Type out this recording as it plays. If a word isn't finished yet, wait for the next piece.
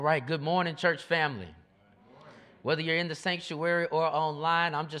All right, good morning, church family. Whether you're in the sanctuary or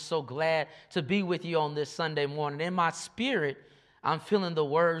online, I'm just so glad to be with you on this Sunday morning. In my spirit, I'm feeling the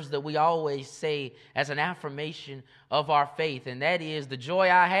words that we always say as an affirmation of our faith, and that is the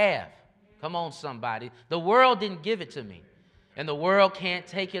joy I have. Come on, somebody. The world didn't give it to me, and the world can't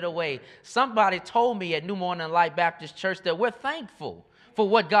take it away. Somebody told me at New Morning Light Baptist Church that we're thankful for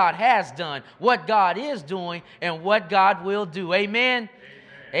what God has done, what God is doing, and what God will do. Amen.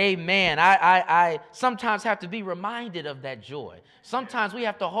 Amen. I sometimes have to be reminded of that joy. Sometimes we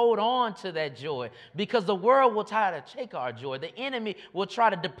have to hold on to that joy because the world will try to take our joy. The enemy will try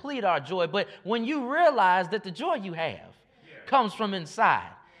to deplete our joy. But when you realize that the joy you have comes from inside,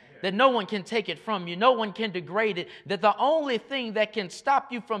 that no one can take it from you, no one can degrade it, that the only thing that can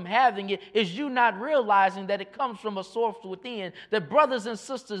stop you from having it is you not realizing that it comes from a source within, that brothers and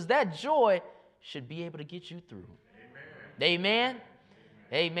sisters, that joy should be able to get you through. Amen.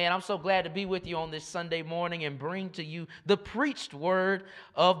 Amen. I'm so glad to be with you on this Sunday morning and bring to you the preached word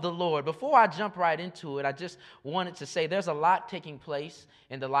of the Lord. Before I jump right into it, I just wanted to say there's a lot taking place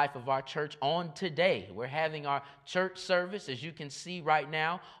in the life of our church on today. We're having our church service, as you can see right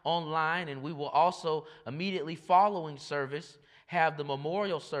now, online, and we will also immediately following service have the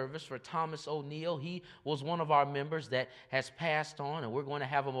memorial service for Thomas O'Neill. He was one of our members that has passed on, and we're going to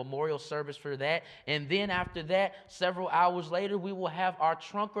have a memorial service for that. And then after that, several hours later, we will have our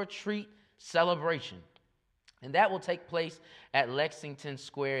trunk or treat celebration. And that will take place at Lexington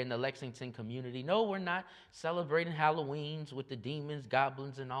Square in the Lexington community. No, we're not celebrating Halloweens with the demons,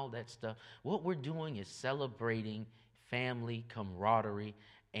 goblins, and all that stuff. What we're doing is celebrating family, camaraderie,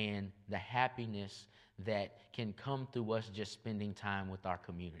 and the happiness that can come through us just spending time with our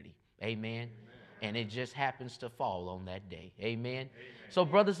community. Amen? Amen. And it just happens to fall on that day. Amen? Amen. So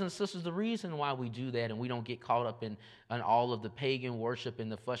brothers and sisters, the reason why we do that and we don't get caught up in all of the pagan worship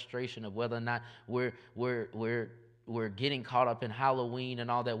and the frustration of whether or not we're getting caught up in Halloween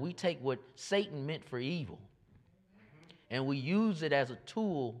and all that, we take what Satan meant for evil and we use it as a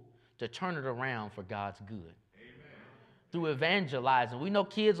tool to turn it around for God's good. Through evangelizing. We know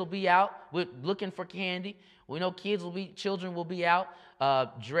kids will be out looking for candy. We know children will be out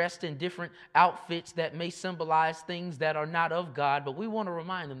dressed in different outfits that may symbolize things that are not of God, but we want to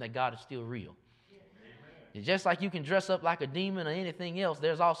remind them that God is still real. Amen. Just like you can dress up like a demon or anything else,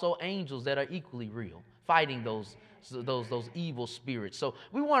 there's also angels that are equally real, fighting those evil spirits. So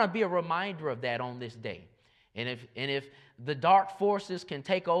we want to be a reminder of that on this day. And if the dark forces can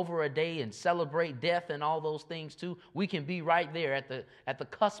take over a day and celebrate death and all those things too, we can be right there at the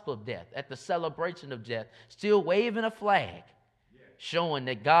cusp of death, at the celebration of death, still waving a flag, showing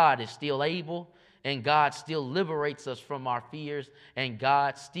that God is still able and God still liberates us from our fears and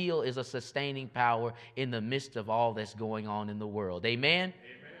God still is a sustaining power in the midst of all that's going on in the world. Amen?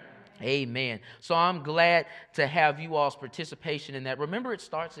 Amen. So I'm glad to have you all's participation in that. Remember, it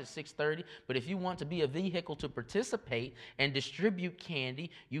starts at 6:30, but if you want to be a vehicle to participate and distribute candy,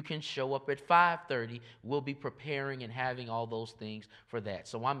 you can show up at 5:30. We'll be preparing and having all those things for that.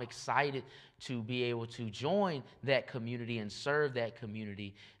 So I'm excited to be able to join that community and serve that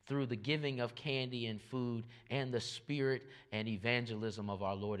community through the giving of candy and food and the spirit and evangelism of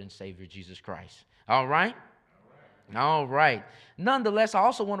our Lord and Savior Jesus Christ. All right? All right. Nonetheless, I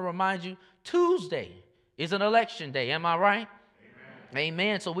also want to remind you, Tuesday is an election day. Am I right? Amen.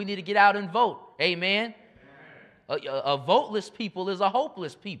 Amen. So we need to get out and vote. Amen. A voteless people is a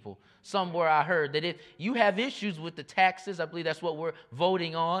hopeless people. Somewhere I heard that if you have issues with the taxes, I believe that's what we're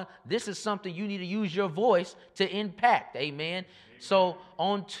voting on, this is something you need to use your voice to impact. Amen. So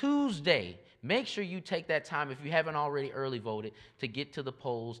on Tuesday, make sure you take that time, if you haven't already early voted, to get to the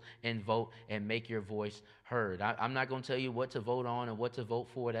polls and vote and make your voice heard. I'm not going to tell you what to vote on and what to vote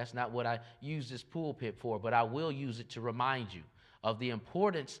for. That's not what I use this pulpit for, but I will use it to remind you of the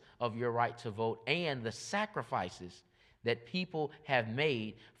importance of your right to vote and the sacrifices that people have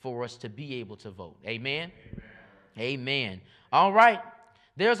made for us to be able to vote. Amen? Amen. Amen. All right.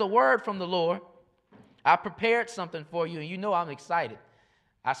 There's a word from the Lord. I prepared something for you, and you know I'm excited.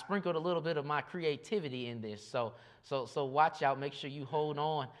 I sprinkled a little bit of my creativity in this, so watch out. Make sure you hold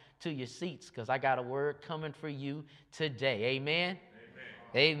on to your seats because I got a word coming for you today. Amen?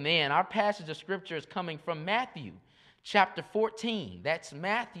 Amen. Amen. Our passage of scripture is coming from Matthew chapter 14. That's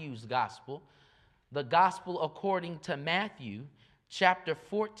Matthew's gospel, the gospel according to Matthew chapter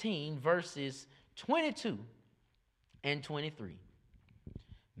 14, verses 22 and 23.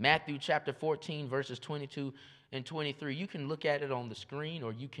 Matthew chapter 14, verses 22 and 23. You can look at it on the screen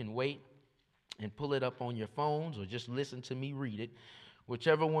or you can wait and pull it up on your phones or just listen to me read it.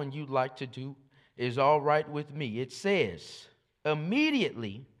 Whichever one you'd like to do is all right with me. It says,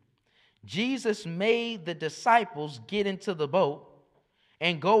 Immediately, Jesus made the disciples get into the boat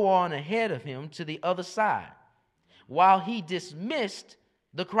and go on ahead of him to the other side, while he dismissed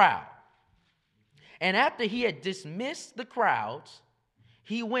the crowd. And after he had dismissed the crowds,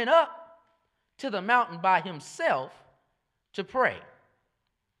 he went up to the mountain by himself to pray.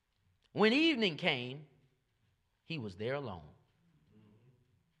 When evening came, he was there alone.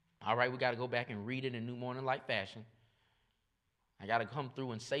 All right, we got to go back and read it in New Morning Light fashion. I got to come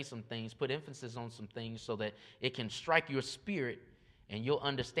through and say some things, put emphasis on some things so that it can strike your spirit and you'll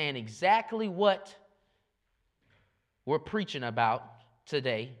understand exactly what we're preaching about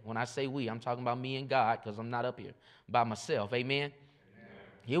today. When I say we, I'm talking about me and God, because I'm not up here by myself. Amen? Amen.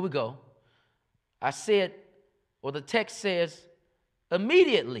 Here we go. I said, or the text says,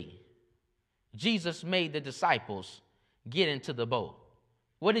 immediately Jesus made the disciples get into the boat.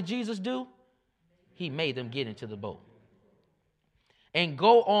 What did Jesus do? He made them get into the boat and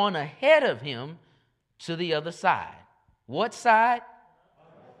go on ahead of him to the other side. What side?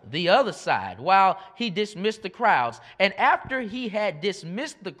 The other side, while he dismissed the crowds. And after he had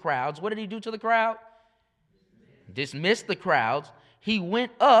dismissed the crowds, what did he do to the crowd? Dismissed the crowds. He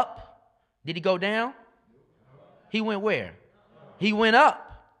went up. Did he go down? He went where? He went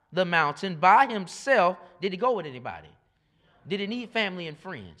up the mountain by himself. Did he go with anybody? Did he need family and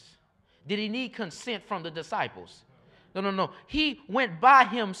friends? Did he need consent from the disciples? No. He went by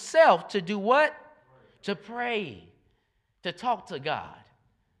himself to do what? To pray, to talk to God.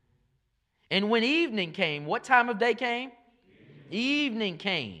 And when evening came, what time of day came? Evening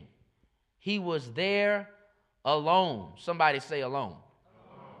came. He was there alone. Somebody say alone.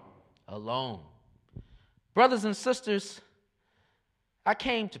 Alone. Brothers and sisters, I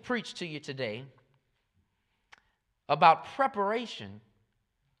came to preach to you today about preparation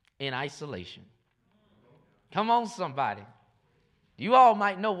in isolation. Come on, somebody. You all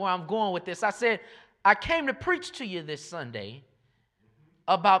might know where I'm going with this. I said, I came to preach to you this Sunday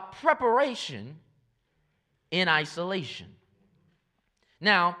about preparation in isolation.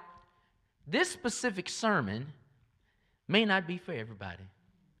 Now, this specific sermon may not be for everybody.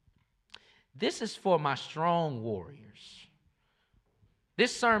 This is for my strong warriors.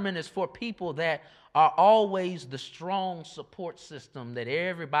 This sermon is for people that are always the strong support system that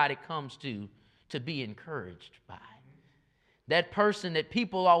everybody comes to be encouraged by. That person that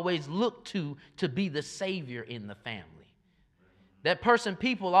people always look to be the savior in the family. That person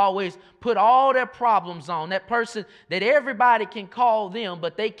people always put all their problems on. That person that everybody can call them,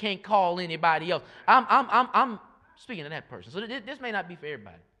 but they can't call anybody else. I'm speaking of that person. So this may not be for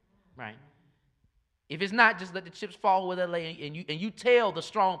everybody, right? If it's not, just let the chips fall where they lay, and you tell the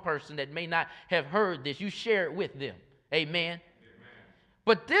strong person that may not have heard this, you share it with them. Amen? Amen.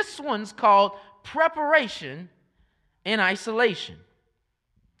 But this one's called preparation in isolation.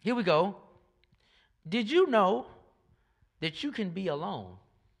 Here we go. Did you know that you can be alone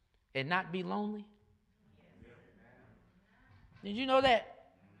and not be lonely? Did you know that?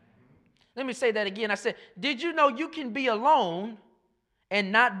 Let me say that again. I said, did you know you can be alone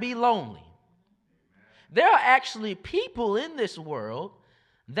and not be lonely? There are actually people in this world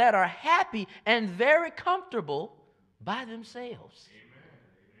that are happy and very comfortable by themselves.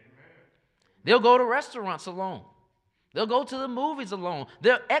 They'll go to restaurants alone. They'll go to the movies alone.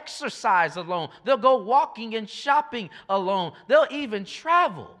 They'll exercise alone. They'll go walking and shopping alone. They'll even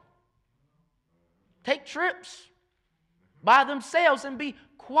travel, take trips by themselves and be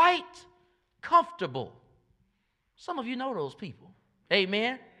quite comfortable. Some of you know those people.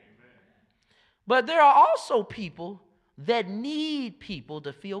 Amen. But there are also people that need people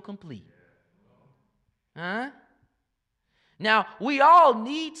to feel complete. Now, we all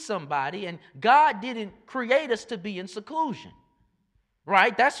need somebody, and God didn't create us to be in seclusion,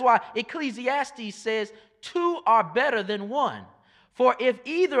 right? That's why Ecclesiastes says, two are better than one. For if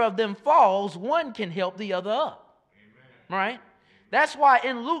either of them falls, one can help the other up, right? That's why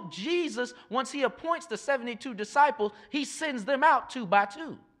in Luke, Jesus, once he appoints the 72 disciples, he sends them out 2 by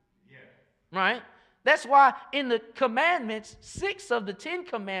 2. Right? That's why in the commandments, 6 of the 10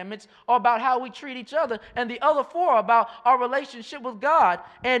 commandments are about how we treat each other, and the other 4 are about our relationship with God.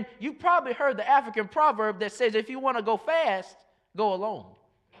 And you probably heard the African proverb that says, if you want to go fast, go alone.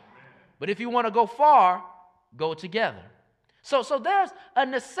 But if you want to go far, go together. So there's a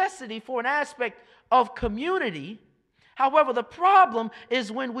necessity for an aspect of community. However, the problem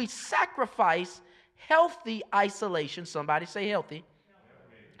is when we sacrifice healthy isolation. Somebody say healthy.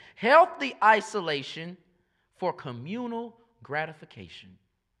 Healthy isolation for communal gratification.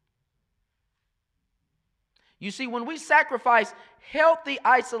 You see, when we sacrifice healthy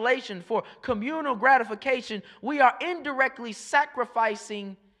isolation for communal gratification, we are indirectly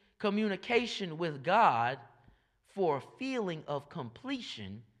sacrificing communication with God for a feeling of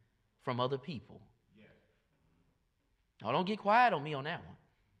completion from other people. Now, don't get quiet on me on that one.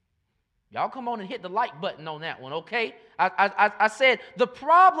 Y'all come on and hit the like button on that one, okay? I said the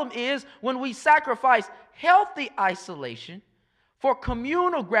problem is when we sacrifice healthy isolation for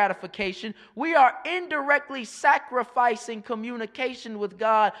communal gratification, we are indirectly sacrificing communication with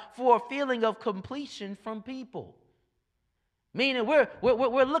God for a feeling of completion from people. Meaning we're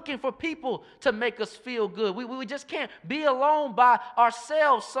looking for people to make us feel good. We just can't be alone by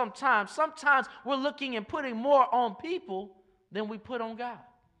ourselves sometimes. Sometimes we're looking and putting more on people than we put on God.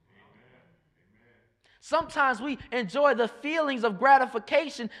 Sometimes we enjoy the feelings of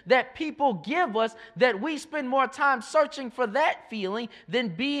gratification that people give us, that we spend more time searching for that feeling than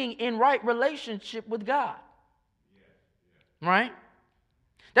being in right relationship with God. Right?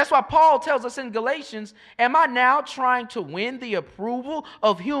 That's why Paul tells us in Galatians, am I now trying to win the approval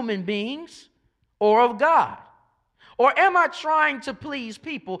of human beings or of God? Or am I trying to please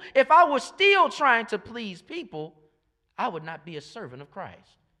people? If I were still trying to please people, I would not be a servant of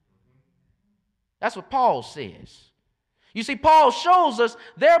Christ. That's what Paul says. You see, Paul shows us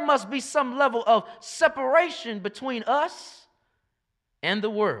there must be some level of separation between us and the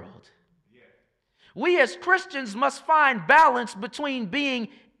world. We as Christians must find balance between being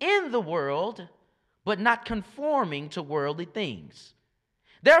in the world but not conforming to worldly things.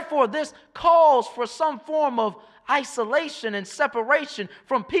 Therefore, this calls for some form of isolation and separation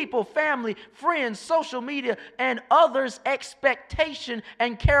from people, family, friends, social media, and others' expectation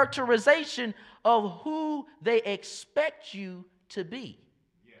and characterization of who they expect you to be.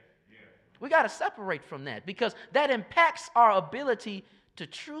 We got to separate from that because that impacts our ability to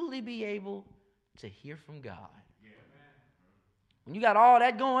truly be able to hear from God. When you got all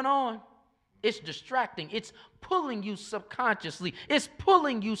that going on, it's distracting. It's pulling you subconsciously. It's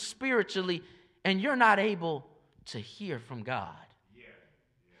pulling you spiritually, and you're not able to hear from God.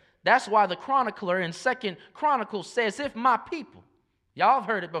 That's why the chronicler in 2 Chronicles says, if my people, y'all have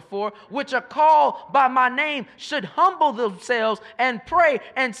heard it before, which are called by my name, should humble themselves and pray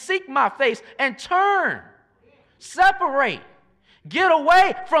and seek my face and turn, separate, get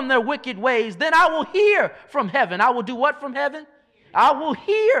away from their wicked ways, then I will hear from heaven. I will do what from heaven? I will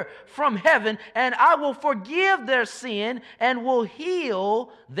hear from heaven, and I will forgive their sin and will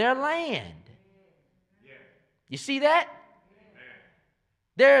heal their land. You see that?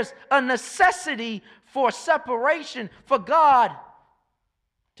 There's a necessity for separation for God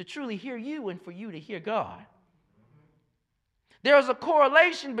to truly hear you and for you to hear God. There's a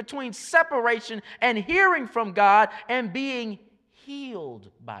correlation between separation and hearing from God and being healed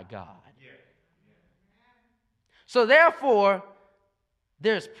by God. So therefore,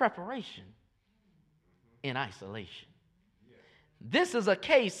 there's preparation in isolation. This is a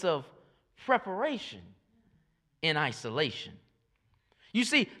case of preparation in isolation. You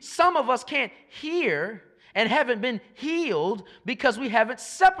see, some of us can't hear and haven't been healed because we haven't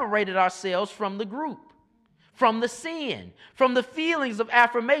separated ourselves from the group, from the sin, from the feelings of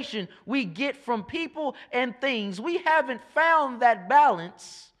affirmation we get from people and things. We haven't found that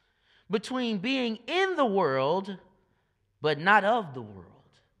balance between being in the world but not of the world.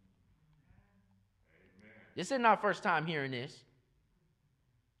 This isn't our first time hearing this.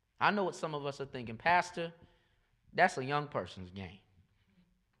 I know what some of us are thinking, Pastor, that's a young person's game.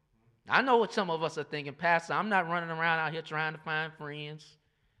 I know what some of us are thinking, Pastor, I'm not running around out here trying to find friends.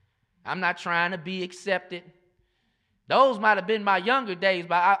 I'm not trying to be accepted. Those might have been my younger days,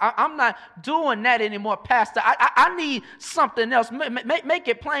 but I'm not doing that anymore, Pastor. I need something else. Make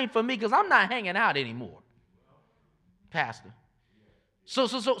it plain for me because I'm not hanging out anymore, Pastor. So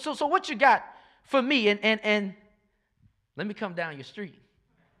what you got for me? And let me come down your street.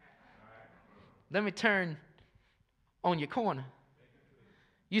 Let me turn on your corner.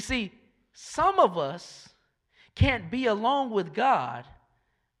 You see, some of us can't be alone with God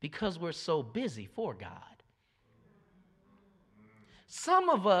because we're so busy for God. Some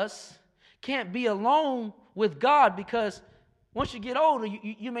of us can't be alone with God because once you get older,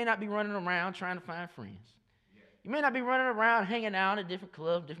 you may not be running around trying to find friends. You may not be running around hanging out at different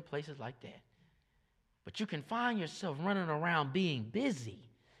clubs, different places like that. But you can find yourself running around being busy,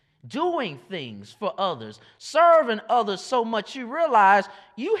 doing things for others, serving others so much you realize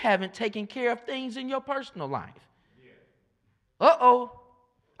you haven't taken care of things in your personal life.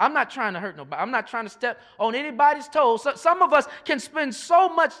 I'm not trying to hurt nobody. I'm not trying to step on anybody's toes. So some of us can spend so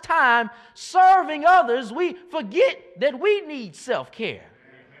much time serving others, we forget that we need self-care.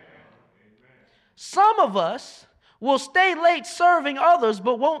 Some of us will stay late serving others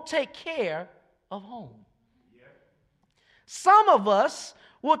but won't take care of home. Some of us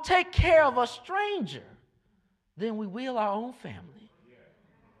will take care of a stranger than we will our own family.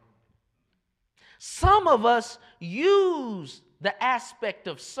 Some of us use the aspect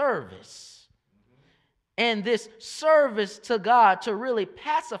of service and this service to God to really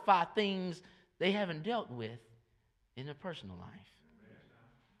pacify things they haven't dealt with in their personal life.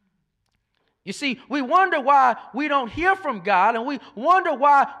 You see, we wonder why we don't hear from God, and we wonder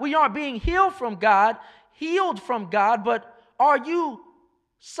why we aren't being healed from God, but are you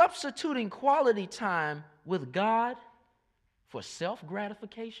substituting quality time with God for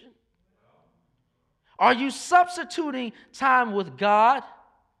self-gratification? Are you substituting time with God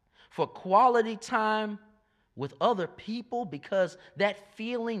for quality time with other people because that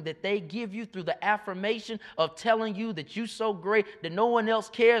feeling that they give you through the affirmation of telling you that you're so great, that no one else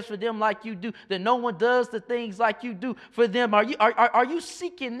cares for them like you do, that no one does the things like you do for them, are you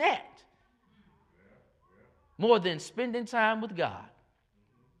seeking that more than spending time with God?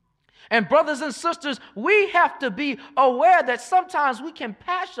 And brothers and sisters, we have to be aware that sometimes we can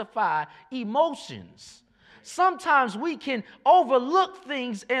pacify emotions. Sometimes we can overlook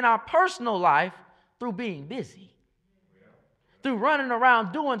things in our personal life through being busy, through running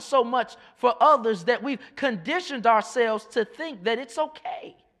around doing so much for others that we've conditioned ourselves to think that it's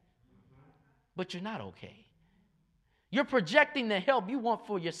okay. But you're not okay. You're projecting the help you want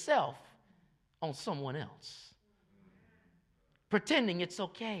for yourself on someone else, pretending it's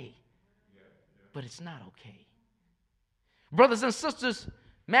okay, but it's not okay. Brothers and sisters,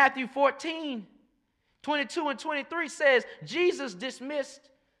 Matthew 14:22 and 23 says Jesus dismissed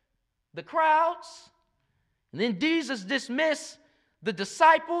the crowds, and then Jesus dismissed the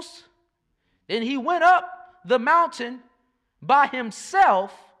disciples. Then he went up the mountain by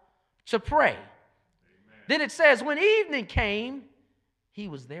himself to pray. Amen. Then it says when evening came, he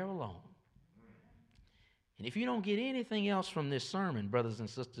was there alone. And if you don't get anything else from this sermon, brothers and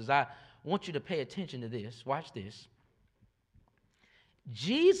sisters, I want you to pay attention to this. Watch this.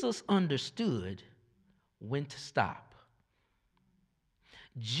 Jesus understood when to stop.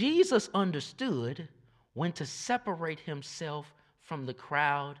 Jesus understood when to separate himself from the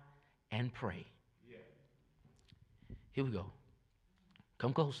crowd and pray. Yeah. Here we go.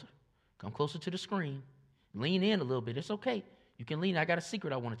 Come closer. Come closer to the screen. Lean in a little bit. It's okay. You can lean. I got a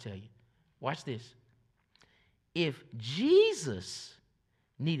secret I want to tell you. Watch this. If Jesus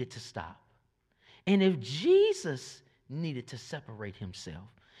needed to stop, and if Jesus needed to separate himself,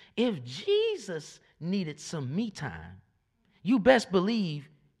 if Jesus needed some me time, you best believe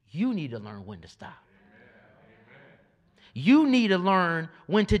you need to learn when to stop. Amen. You need to learn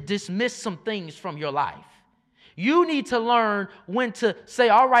when to dismiss some things from your life. You need to learn when to say,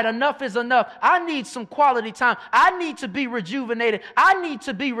 all right, enough is enough. I need some quality time. I need to be rejuvenated. I need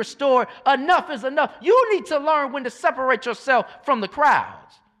to be restored. Enough is enough. You need to learn when to separate yourself from the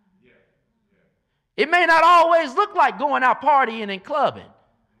crowds. It may not always look like going out partying and clubbing.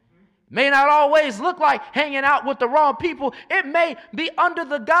 May not always look like hanging out with the wrong people. It may be under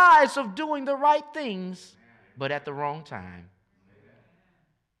the guise of doing the right things, but at the wrong time.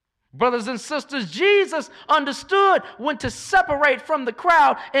 Brothers and sisters, Jesus understood when to separate from the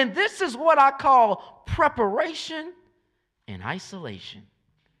crowd, and this is what I call preparation and isolation.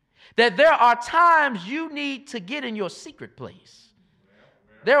 That there are times you need to get in your secret place.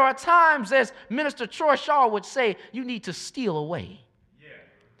 There are times, as Minister Troy Shaw would say, you need to steal away.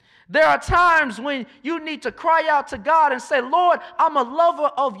 There are times when you need to cry out to God and say, Lord, I'm a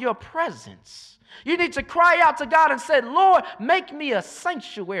lover of your presence. You need to cry out to God and say, Lord, make me a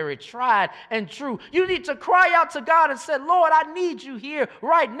sanctuary tried and true. You need to cry out to God and say, Lord, I need you here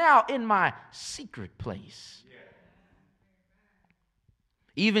right now in my secret place. Yeah.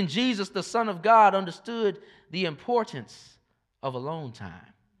 Even Jesus, the Son of God, understood the importance of alone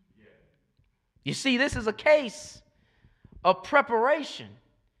time. Yeah. You see, this is a case of preparation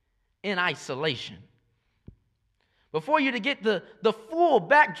in isolation. Before you to get the full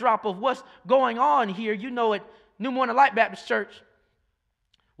backdrop of what's going on here, you know at New Morning Light Baptist Church,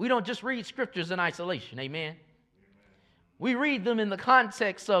 we don't just read scriptures in isolation, amen? We read them in the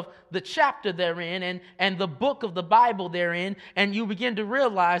context of the chapter they're in and the book of the Bible they're in, and you begin to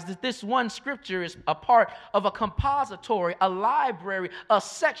realize that this one scripture is a part of a compository, a library, a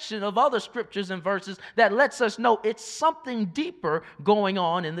section of other scriptures and verses that lets us know it's something deeper going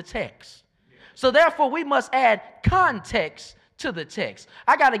on in the text. So therefore, we must add context to the text.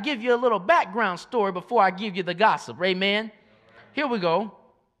 I got to give you a little background story before I give you the gossip, amen? Here we go.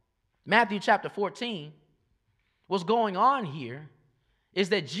 Matthew chapter 14. What's going on here is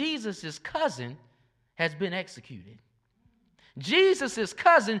that Jesus' cousin has been executed. Jesus'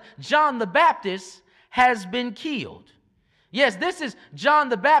 cousin, John the Baptist, has been killed. Yes, this is John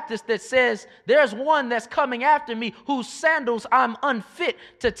the Baptist that says, there's one that's coming after me whose sandals I'm unfit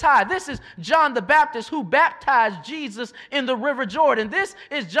to tie. This is John the Baptist who baptized Jesus in the River Jordan. This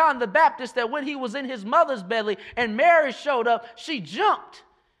is John the Baptist that when he was in his mother's belly and Mary showed up, he jumped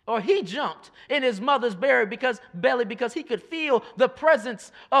in his mother's belly because he could feel the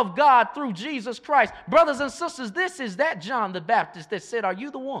presence of God through Jesus Christ. Brothers and sisters, this is that John the Baptist that said, are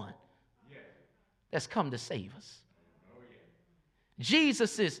you the one that's come to save us?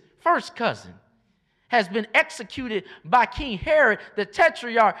 Jesus' first cousin has been executed by King Herod the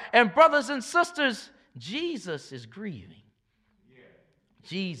Tetrarch. And brothers and sisters, Jesus is grieving.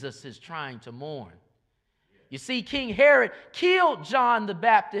 Jesus is trying to mourn. You see, King Herod killed John the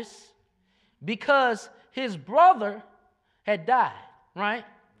Baptist because his brother had died, right?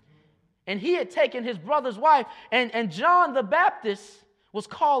 And he had taken his brother's wife, and John the Baptist was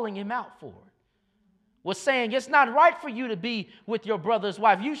calling him out for it. Was saying, it's not right for you to be with your brother's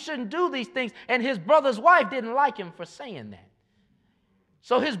wife. You shouldn't do these things. And his brother's wife didn't like him for saying that.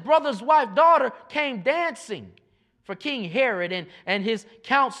 So his brother's wife, daughter, came dancing for King Herod and his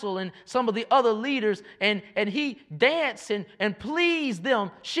council and some of the other leaders. And he danced and pleased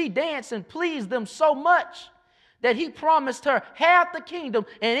them. She danced and pleased them so much that he promised her half the kingdom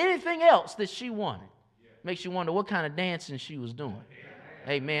and anything else that she wanted. Makes you wonder what kind of dancing she was doing.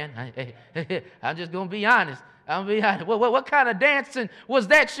 Amen. I'm just going to be honest. What kind of dancing was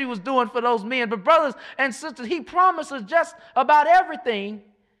that she was doing for those men? But brothers and sisters, he promises just about everything.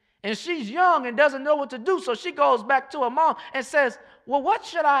 And she's young and doesn't know what to do. So she goes back to her mom and says, well, what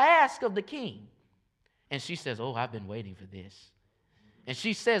should I ask of the king? And she says, oh, I've been waiting for this. And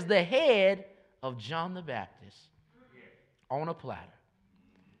she says, the head of John the Baptist on a platter.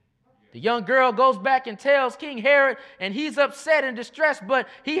 The young girl goes back and tells King Herod, and he's upset and distressed, but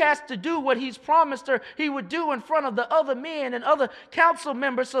he has to do what he's promised her he would do in front of the other men and other council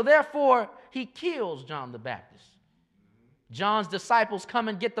members, so therefore he kills John the Baptist. John's disciples come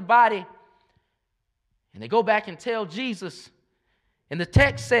and get the body, and they go back and tell Jesus. And the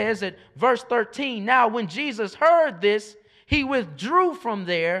text says at verse 13, now when Jesus heard this, he withdrew from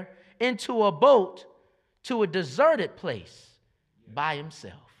there into a boat to a deserted place by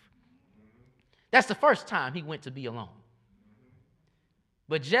himself. That's the first time he went to be alone.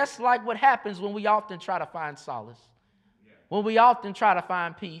 But just like what happens when we often try to find solace, when we often try to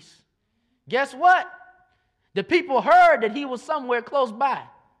find peace, guess what? The people heard that he was somewhere close by.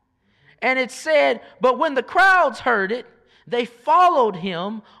 And it said, but when the crowds heard it, they followed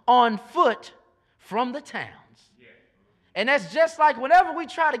him on foot from the towns. And that's just like whenever we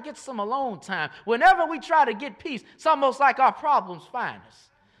try to get some alone time, whenever we try to get peace, it's almost like our problems find us.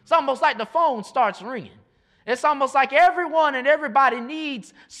 It's almost like the phone starts ringing. It's almost like everyone and everybody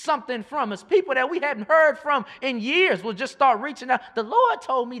needs something from us. People that we hadn't heard from in years will just start reaching out. The Lord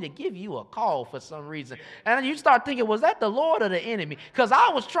told me to give you a call for some reason. And you start thinking, was that the Lord or the enemy? Because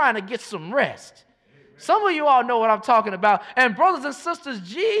I was trying to get some rest. Some of you all know what I'm talking about. And brothers and sisters,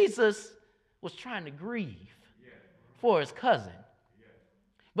 Jesus was trying to grieve for his cousin.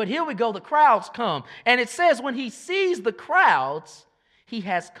 But here we go, the crowds come. And it says when he sees the crowds, he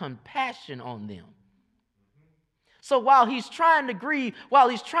has compassion on them. So while he's trying to grieve, while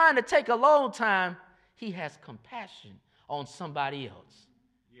he's trying to take alone time, he has compassion on somebody else.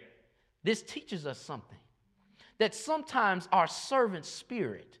 Yeah. This teaches us something, that sometimes our servant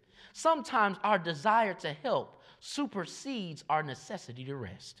spirit, sometimes our desire to help supersedes our necessity to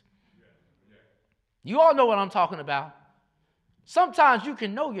rest. Yeah. Yeah. You all know what I'm talking about. Sometimes you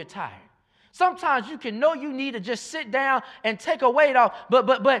can know you're tired. Sometimes you can know you need to just sit down and take a weight off,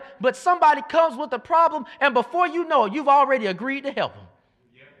 but somebody comes with a problem, and before you know it, you've already agreed to help them.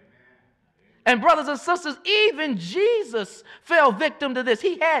 Yeah. And brothers and sisters, even Jesus fell victim to this.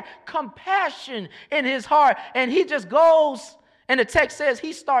 He had compassion in his heart, and he just goes, and the text says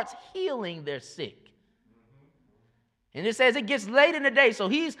he starts healing their sick. And it says it gets late in the day, so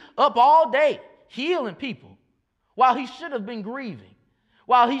he's up all day healing people while he should have been grieving,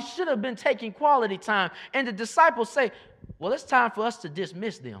 while he should have been taking quality time. And the disciples say, well, it's time for us to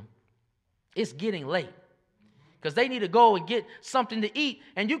dismiss them. It's getting late because they need to go and get something to eat.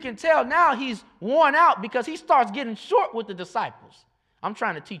 And you can tell now he's worn out because he starts getting short with the disciples. I'm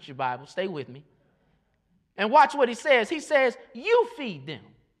trying to teach you Bible. Stay with me. And watch what he says. He says, you feed them.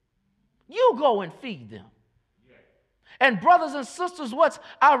 You go and feed them. And brothers and sisters, what's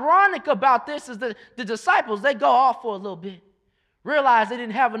ironic about this is that the disciples, they go off for a little bit, realize they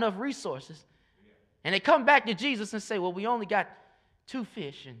didn't have enough resources, and they come back to Jesus and say, well, we only got 2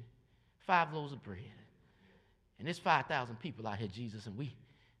 fish and 5 loaves of bread. And there's 5,000 people out here, Jesus, and we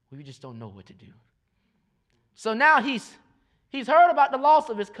just don't know what to do. So now he's heard about the loss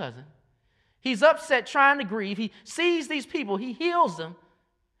of his cousin. He's upset, trying to grieve. He sees these people. He heals them.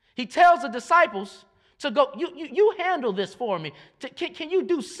 He tells the disciples to go, you handle this for me. Can you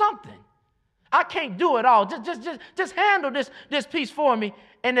do something? I can't do it all. Just handle this piece for me.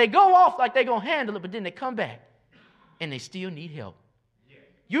 And they go off like they're going to handle it, but then they come back and they still need help. Yeah.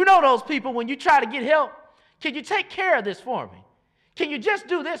 You know those people when you try to get help. Can you take care of this for me? Can you just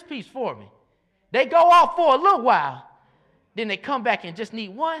do this piece for me? They go off for a little while. Then they come back and just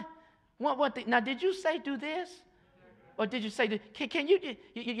need one thing. Now, did you say do this? Or did you say, can you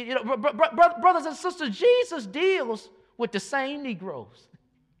brothers and sisters, Jesus deals with the same Negroes.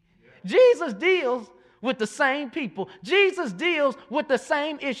 Jesus deals with the same people. Jesus deals with the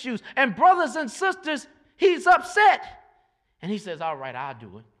same issues. And brothers and sisters, he's upset. And he says, all right, I'll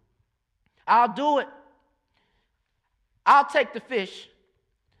do it. I'll do it. I'll take the fish.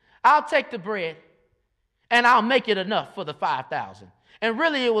 I'll take the bread. And I'll make it enough for the 5,000. And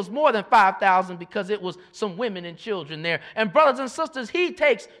really it was more than 5,000 because it was some women and children there. And brothers and sisters, he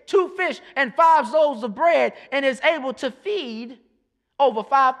takes 2 fish and 5 loaves of bread and is able to feed over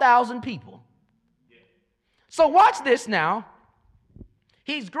 5,000 people. So watch this now.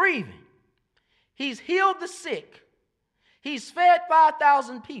 He's grieving. He's healed the sick. He's fed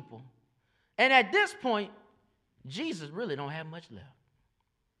 5,000 people. And at this point, Jesus really don't have much left.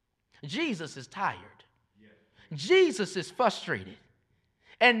 Jesus is tired. Jesus is frustrated.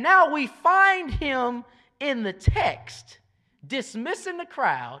 And now we find him in the text dismissing the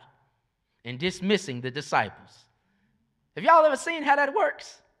crowd and dismissing the disciples. Have y'all ever seen how that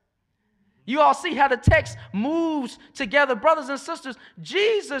works? You all see how the text moves together. Brothers and sisters,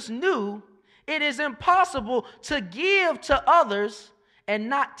 Jesus knew it is impossible to give to others and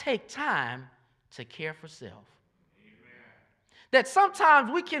not take time to care for self. That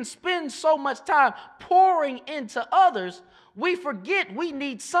sometimes we can spend so much time pouring into others, we forget we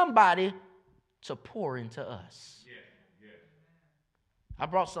need somebody to pour into us. I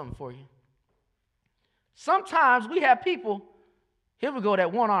brought something for you. Sometimes we have people, here we go,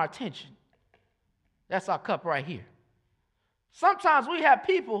 that want our attention. That's our cup right here. Sometimes we have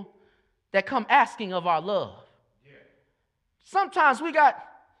people that come asking of our love. Sometimes we got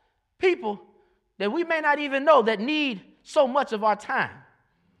people that we may not even know that need so much of our time.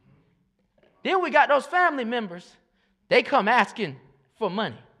 Then we got those family members, they come asking for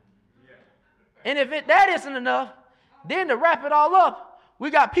money. And if that isn't enough, then to wrap it all up, we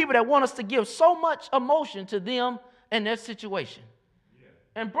got people that want us to give so much emotion to them and their situation.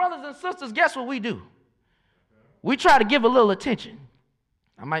 And brothers and sisters, guess what we do? We try to give a little attention.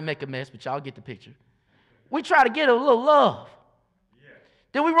 I might make a mess, but y'all get the picture. We try to get a little love.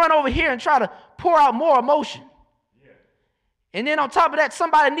 Then we run over here and try to pour out more emotion. And then on top of that,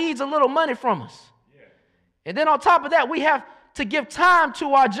 somebody needs a little money from us. And then on top of that, we have to give time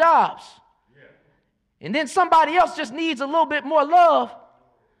to our jobs. And then somebody else just needs a little bit more love.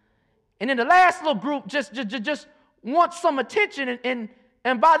 And then the last little group just wants some attention.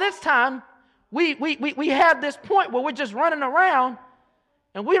 And by this time, we have this point where we're just running around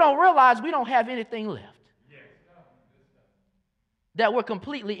and we don't realize we don't have anything left. That we're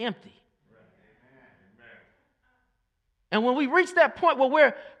completely empty. And when we reach that point where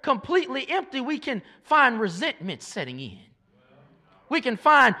we're completely empty, we can find resentment setting in. We can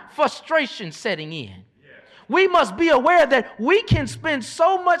find frustration setting in. We must be aware that we can spend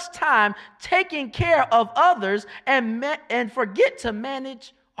so much time taking care of others and forget to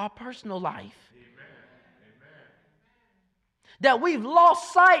manage our personal life. That we've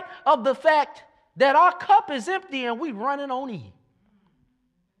lost sight of the fact that our cup is empty and we're running on E.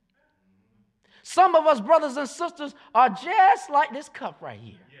 Some of us, brothers and sisters, are just like this cup right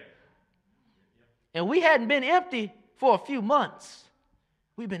here. And we hadn't been empty for a few months.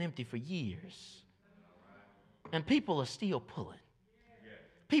 We've been empty for years. And people are still pulling.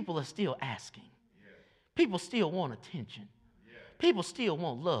 People are still asking. People still want attention. People still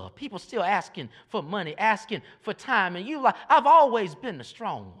want love. People still asking for money, asking for time. And you like, I've always been the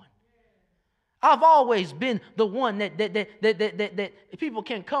strong one. I've always been the one that people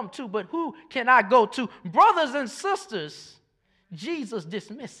can come to, but who can I go to? Brothers and sisters, Jesus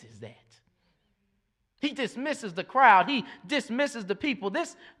dismisses that. He dismisses the crowd. He dismisses the people.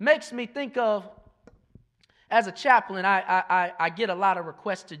 This makes me think of, as a chaplain, I get a lot of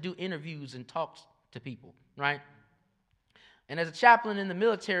requests to do interviews and talks to people, right? And as a chaplain in the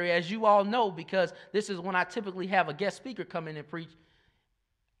military, as you all know, because this is when I typically have a guest speaker come in and preach,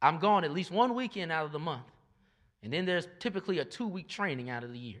 I'm gone at least one weekend out of the month. And then there's typically a 2-week training out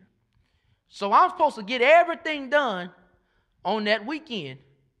of the year. So I'm supposed to get everything done on that weekend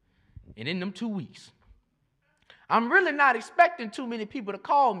and in them 2 weeks. I'm really not expecting too many people to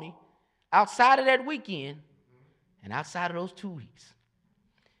call me outside of that weekend and outside of those 2 weeks.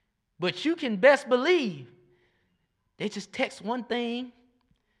 But you can best believe they just text one thing.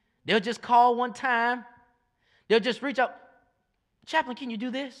 They'll just call one time. They'll just reach out. Chaplain, can you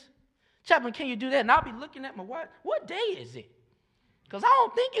do this? Chaplain, can you do that? And I'll be looking at my wife. What day is it? Because I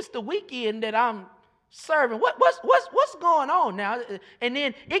don't think it's the weekend that I'm serving. What's going on now? And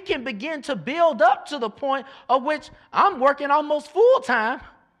then it can begin to build up to the point of which I'm working almost full time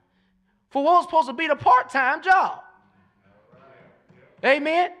for what was supposed to be the part-time job.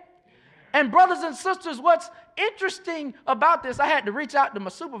 Amen. And brothers and sisters, what's interesting about this, I had to reach out to my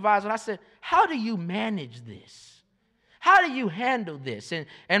supervisor and I said, how do you manage this? How do you handle this?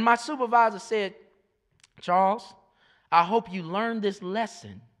 And my supervisor said, Charles, I hope you learn this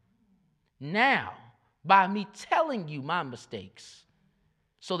lesson now by me telling you my mistakes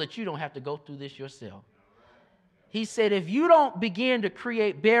so that you don't have to go through this yourself. He said, if you don't begin to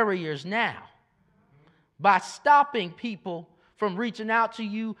create barriers now by stopping people from reaching out to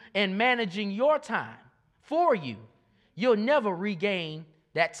you and managing your time for you, you'll never regain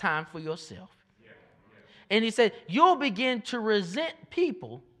that time for yourself. And he said, you'll begin to resent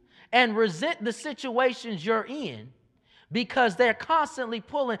people and resent the situations you're in because they're constantly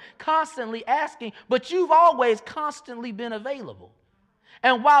pulling, constantly asking, but you've always constantly been available.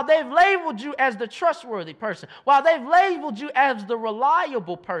 And while they've labeled you as the trustworthy person, while they've labeled you as the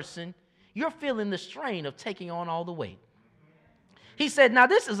reliable person, you're feeling the strain of taking on all the weight. He said, now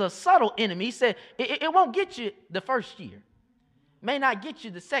this is a subtle enemy. He said, it won't get you the first year. May not get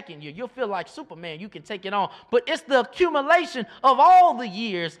you the second year. You'll feel like Superman. You can take it on. But it's the accumulation of all the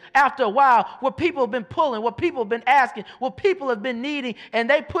years after a while where people have been pulling, what people have been asking, what people have been needing, and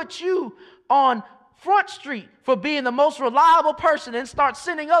they put you on Front Street for being the most reliable person and start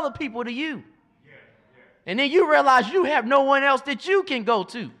sending other people to you. And then you realize you have no one else that you can go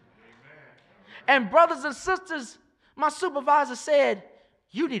to. And brothers and sisters, my supervisor said,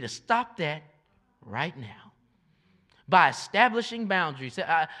 you need to stop that right now. By establishing boundaries.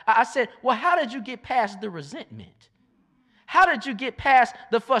 I said, well, how did you get past the resentment? How did you get past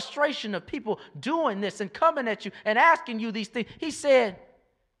the frustration of people doing this and coming at you and asking you these things? He said,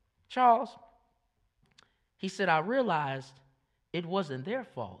 Charles, he said, I realized it wasn't their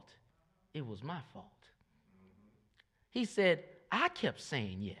fault. It was my fault. He said, I kept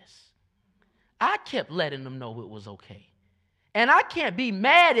saying yes. I kept letting them know it was okay. And I can't be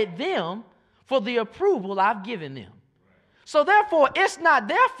mad at them for the approval I've given them. So therefore, it's not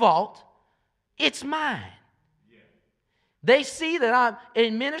their fault, it's mine. Yeah. They see that I'm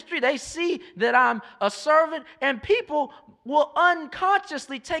in ministry, they see that I'm a servant, and people will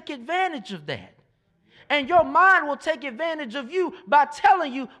unconsciously take advantage of that. And your mind will take advantage of you by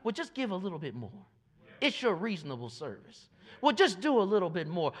telling you, well, just give a little bit more. Yeah. It's your reasonable service. Well, just do a little bit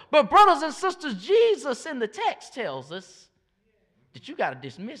more. But brothers and sisters, Jesus in the text tells us that you got to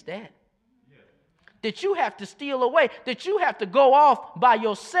dismiss that. That you have to steal away, that you have to go off by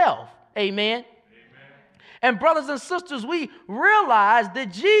yourself. Amen? Amen. And brothers and sisters, we realize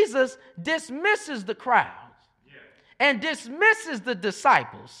that Jesus dismisses the crowds and dismisses the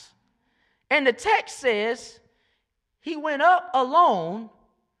disciples. And the text says he went up alone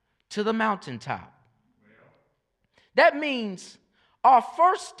to the mountaintop. That means our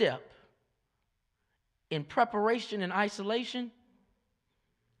first step in preparation and isolation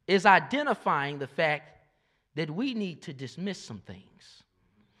is identifying the fact that we need to dismiss some things,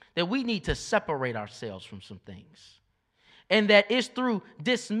 that we need to separate ourselves from some things, and that it's through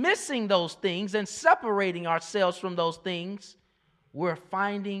dismissing those things and separating ourselves from those things we're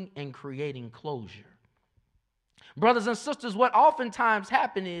finding and creating closure. Brothers and sisters, what oftentimes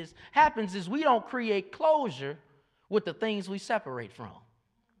happens is we don't create closure with the things we separate from.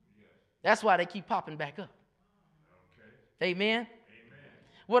 That's why they keep popping back up. Okay. Amen?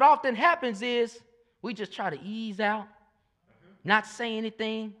 What often happens is we just try to ease out, not say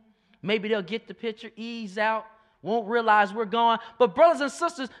anything. Maybe they'll get the picture, ease out, won't realize we're gone. But brothers and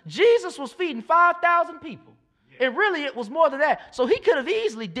sisters, Jesus was feeding 5,000 people. And really it was more than that. So he could have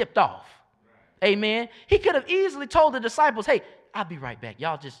easily dipped off. Amen. He could have easily told the disciples, hey, I'll be right back.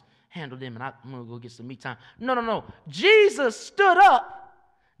 Y'all just handle them and I'm going to go get some me time. No. Jesus stood up,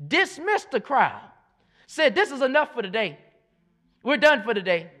 dismissed the crowd, said, this is enough for today. We're done for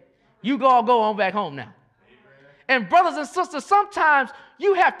today. You all go on back home now. And brothers and sisters, sometimes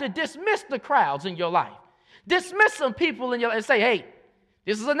you have to dismiss the crowds in your life. Dismiss some people in your life and say, hey,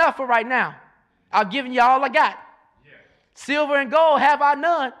 this is enough for right now. I've given you all I got. Silver and gold have I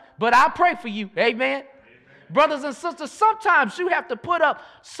none, But I pray for you. Amen. Brothers and sisters, sometimes you have to put up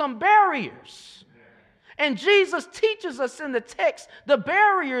some barriers. And Jesus teaches us in the text the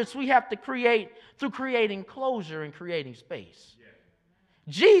barriers we have to create through creating closure and creating space.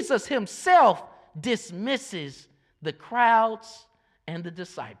 Jesus himself dismisses the crowds and the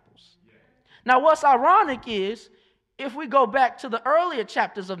disciples. Now, what's ironic is, if we go back to the earlier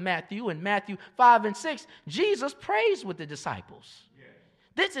chapters of Matthew, in Matthew 5 and 6, Jesus prays with the disciples.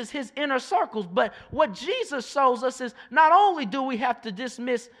 This is his inner circles. But what Jesus shows us is not only do we have to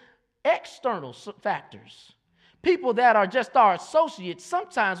dismiss external factors, people that are just our associates,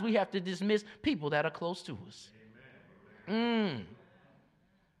 sometimes we have to dismiss people that are close to us.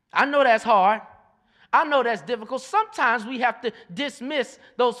 I know that's hard. I know that's difficult. Sometimes we have to dismiss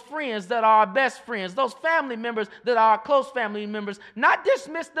those friends that are our best friends, those family members that are our close family members, not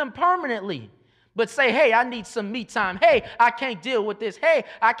dismiss them permanently, but say, hey, I need some me time. Hey, I can't deal with this. Hey,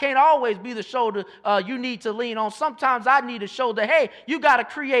 I can't always be the shoulder you need to lean on. Sometimes I need a shoulder. Hey, you got to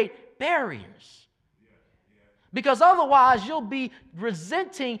create barriers. Because otherwise you'll be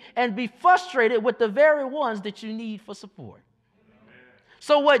resenting and be frustrated with the very ones that you need for support.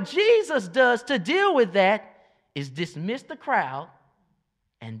 So what Jesus does to deal with that is dismiss the crowd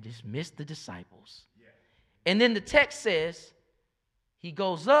and dismiss the disciples. And then the text says he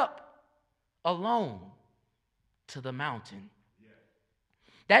goes up alone to the mountain.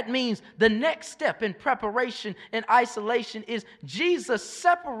 That means the next step in preparation and isolation is Jesus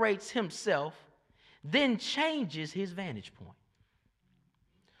separates himself, then changes his vantage point.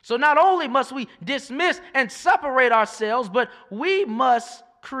 So not only must we dismiss and separate ourselves, but we must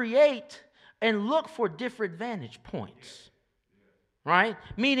create and look for different vantage points, right?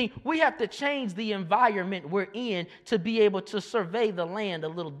 Meaning we have to change the environment we're in to be able to survey the land a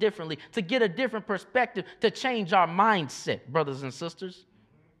little differently, to get a different perspective, to change our mindset, brothers and sisters.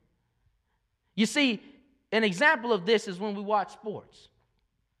 You see, an example of this is when we watch sports,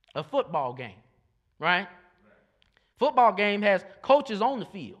 a football game, right? Football game has coaches on the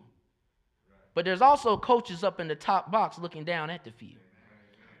field, but there's also coaches up in the top box looking down at the field.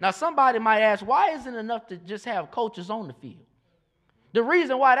 Now, somebody might ask, why isn't it enough to just have coaches on the field? The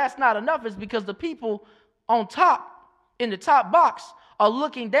reason why that's not enough is because the people on top, in the top box, are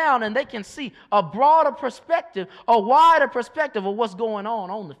looking down and they can see a broader perspective, a wider perspective of what's going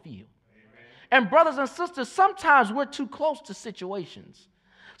on the field. And brothers and sisters, sometimes we're too close to situations.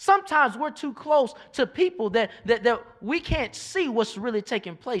 Sometimes we're too close to people that we can't see what's really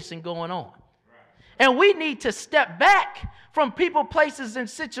taking place and going on. And we need to step back from people, places, and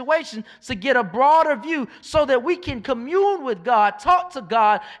situations to get a broader view so that we can commune with God, talk to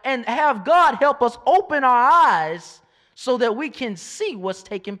God, and have God help us open our eyes so that we can see what's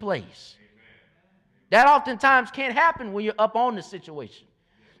taking place. That oftentimes can't happen when you're up on the situation.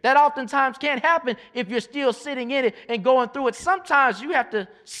 That oftentimes can't happen if you're still sitting in it and going through it. Sometimes you have to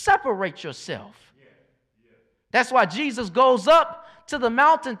separate yourself. That's why Jesus goes up to the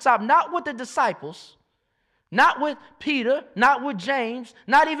mountaintop, not with the disciples, not with Peter, not with James,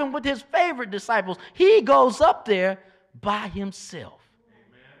 not even with his favorite disciples. He goes up there by himself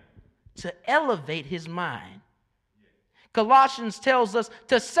to elevate his mind. Colossians tells us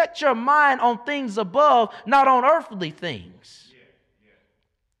to set your mind on things above, not on earthly things.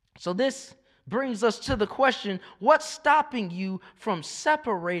 So this brings us to the question, what's stopping you from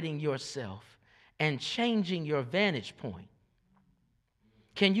separating yourself and changing your vantage point?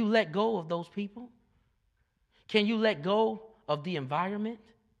 Can you let go of those people? Can you let go of the environment?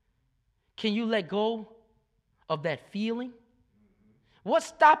 Can you let go of that feeling? What's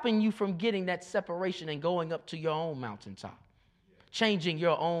stopping you from getting that separation and going up to your own mountaintop? Changing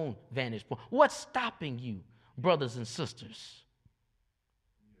your own vantage point? What's stopping you, brothers and sisters?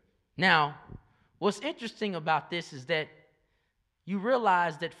 Now, what's interesting about this is that you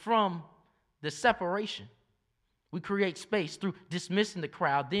realize that from the separation, we create space through dismissing the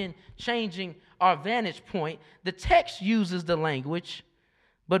crowd, then changing our vantage point. The text uses the language,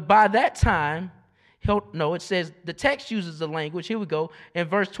 but by that time, it says the text uses the language. Here we go. In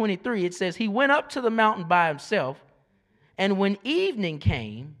verse 23, it says, he went up to the mountain by himself, and when evening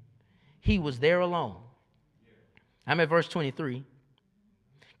came, he was there alone. I'm at verse 23.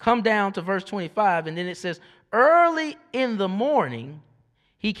 Come down to verse 25, and then it says, early in the morning,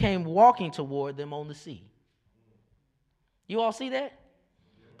 he came walking toward them on the sea. You all see that?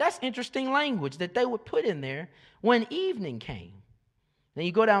 That's interesting language that they would put in there when evening came. Then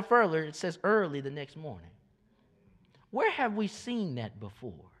you go down further, it says early the next morning. Where have we seen that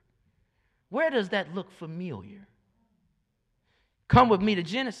before? Where does that look familiar? Come with me to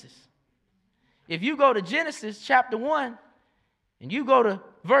Genesis. If you go to Genesis chapter 1, and you go to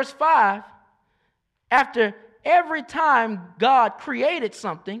verse 5, after every time God created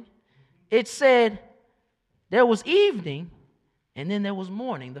something, it said there was evening and then there was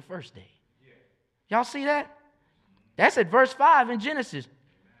morning the first day. Y'all see that? That's at verse 5 in Genesis.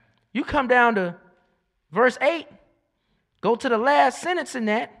 You come down to verse 8, go to the last sentence in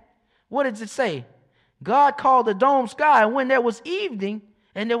that. What does it say? God called the dome sky, and when there was evening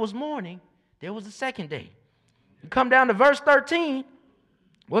and there was morning, there was the second day. You come down to verse 13,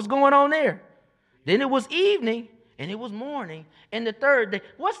 what's going on there? Then it was evening and it was morning and the third day.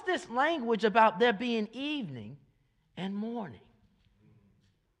 What's this language about there being evening and morning?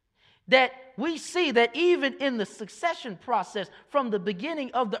 That we see that even in the succession process from the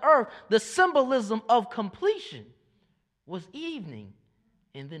beginning of the earth, the symbolism of completion was evening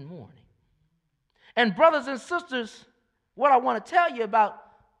and then morning. And brothers and sisters, what I want to tell you about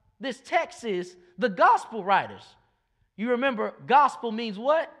this text is the gospel writers. You remember gospel means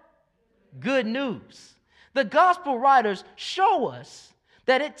what? Good news. The gospel writers show us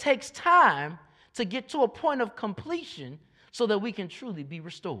that it takes time to get to a point of completion so that we can truly be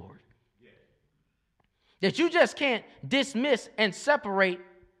restored. That you just can't dismiss and separate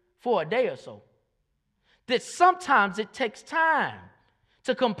for a day or so. That sometimes it takes time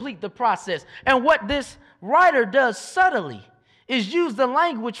to complete the process. And what this writer does subtly is use the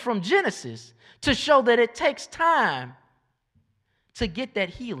language from Genesis to show that it takes time to get that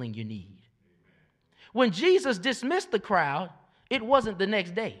healing you need. When Jesus dismissed the crowd, it wasn't the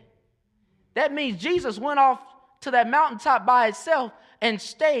next day. That means Jesus went off to that mountaintop by himself and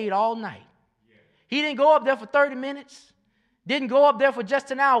stayed all night. He didn't go up there for 30 minutes, didn't go up there for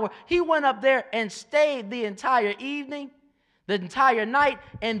just an hour. He went up there and stayed the entire evening, the entire night,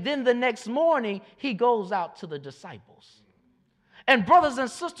 and then the next morning he goes out to the disciples. And brothers and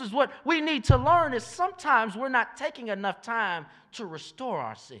sisters, what we need to learn is sometimes we're not taking enough time to restore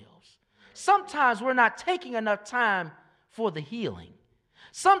ourselves. Sometimes we're not taking enough time for the healing.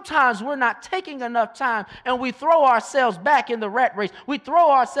 Sometimes we're not taking enough time and we throw ourselves back in the rat race. We throw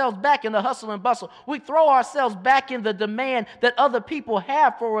ourselves back in the hustle and bustle. We throw ourselves back in the demand that other people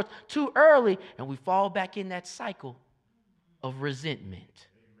have for us too early, and we fall back in that cycle of resentment.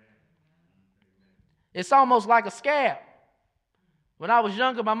 It's almost like a scab. When I was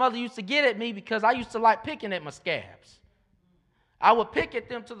younger, my mother used to get at me because I used to like picking at my scabs. I would pick at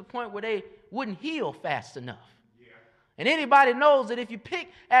them to the point where they wouldn't heal fast enough. And anybody knows that if you pick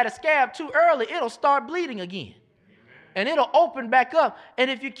at a scab too early, it'll start bleeding again. And it'll open back up. And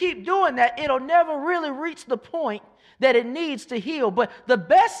if you keep doing that, it'll never really reach the point that it needs to heal. But the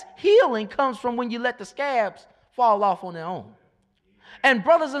best healing comes from when you let the scabs fall off on their own. And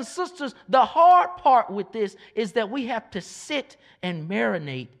brothers and sisters, the hard part with this is that we have to sit and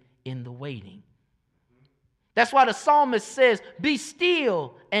marinate in the waiting. That's why the psalmist says, "Be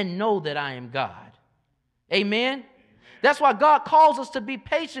still and know that I am God." Amen? That's why God calls us to be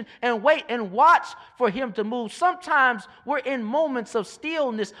patient and wait and watch for him to move. Sometimes we're in moments of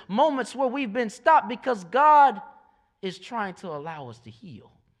stillness, moments where we've been stopped because God is trying to allow us to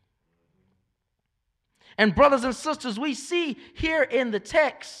heal. And brothers and sisters, we see here in the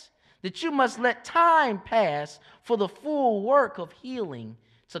text that you must let time pass for the full work of healing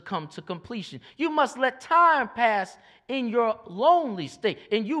to come to completion. You must let time pass in your lonely state,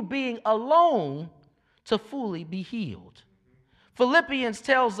 in you being alone, to fully be healed. Philippians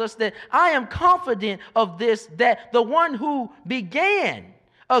tells us that I am confident of this, that the one who began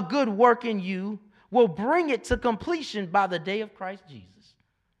a good work in you will bring it to completion by the day of Christ Jesus.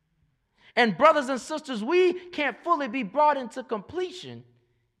 And brothers and sisters, we can't fully be brought into completion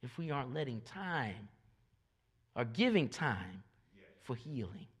if we aren't letting time or giving time for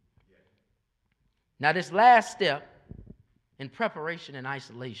healing. Now, this last step in preparation and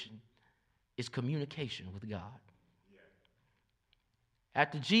isolation is communication with God.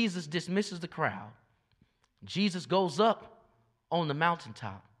 After Jesus dismisses the crowd, Jesus goes up on the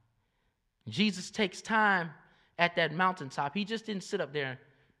mountaintop. Jesus takes time at that mountaintop. He just didn't sit up there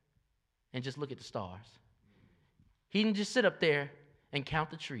and just look at the stars. He didn't just sit up there and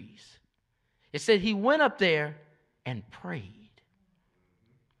count the trees. It said he went up there and prayed.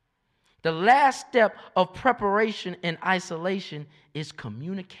 The last step of preparation and isolation is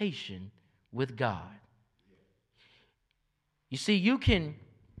communication with God. You see, you can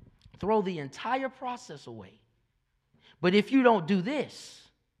throw the entire process away. But if you don't do this,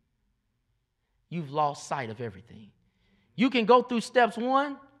 you've lost sight of everything. You can go through steps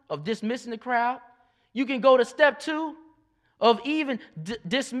 1 of dismissing the crowd. You can go to step 2 of even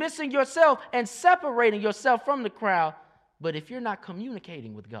dismissing yourself and separating yourself from the crowd. But if you're not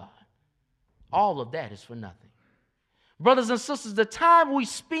communicating with God, all of that is for nothing. Brothers and sisters, the time we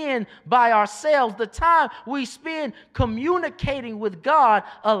spend by ourselves, the time we spend communicating with God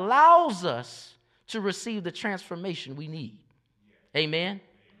allows us to receive the transformation we need. Amen?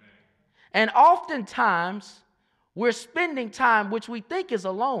 And oftentimes, we're spending time which we think is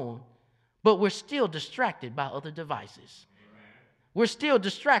alone, but we're still distracted by other devices. We're still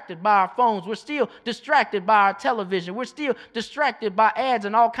distracted by our phones. We're still distracted by our television. We're still distracted by ads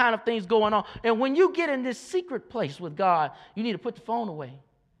and all kind of things going on. And when you get in this secret place with God, you need to put the phone away.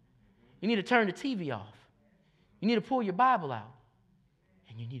 You need to turn the TV off. You need to pull your Bible out.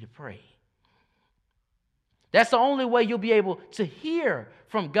 And you need to pray. That's the only way you'll be able to hear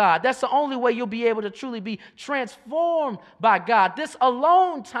from God. That's the only way you'll be able to truly be transformed by God. This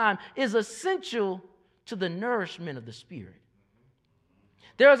alone time is essential to the nourishment of the Spirit.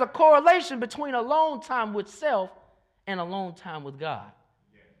 There is a correlation between alone time with self and alone time with God.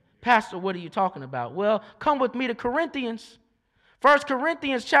 Pastor, what are you talking about? Well, come with me to Corinthians. 1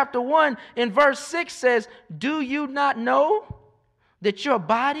 Corinthians chapter 1 in verse 6 says, do you not know that your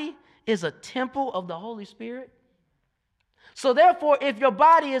body is a temple of the Holy Spirit? So therefore, if your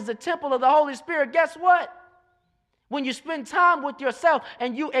body is the temple of the Holy Spirit, guess what? When you spend time with yourself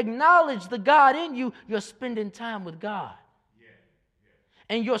and you acknowledge the God in you, you're spending time with God.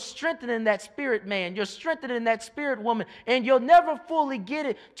 And you're strengthening that spirit man. You're strengthening that spirit woman. And you'll never fully get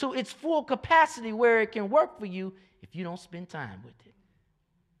it to its full capacity where it can work for you if you don't spend time with it.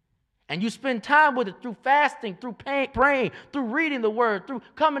 And you spend time with it through fasting, through praying, through reading the word, through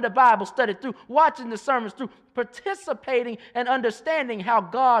coming to Bible study, through watching the sermons, through participating and understanding how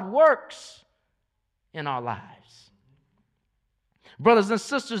God works in our lives. Brothers and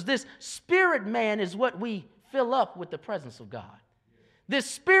sisters, this spirit man is what we fill up with the presence of God. This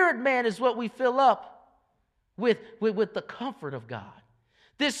spirit man is what we fill up with the comfort of God.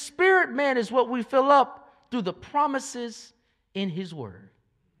 This spirit man is what we fill up through the promises in his word.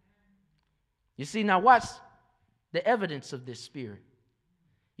 You see, now watch the evidence of this spirit.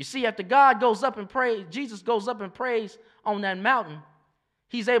 You see, after God goes up and prays, Jesus goes up and prays on that mountain,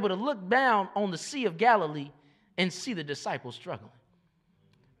 he's able to look down on the Sea of Galilee and see the disciples struggling.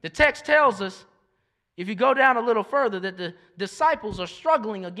 The text tells us, if you go down a little further, that the disciples are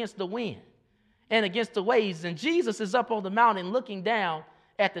struggling against the wind and against the waves, and Jesus is up on the mountain looking down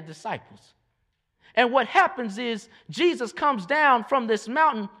at the disciples. And what happens is Jesus comes down from this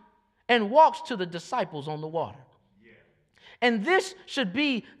mountain and walks to the disciples on the water. And this should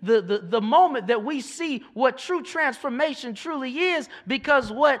be the moment that we see what true transformation truly is,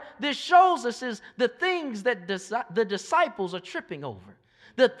 because what this shows us is the things that the disciples are tripping over.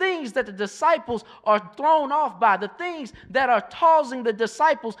 The things that the disciples are thrown off by, the things that are causing the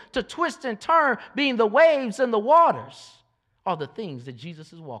disciples to twist and turn, being the waves and the waters, are the things that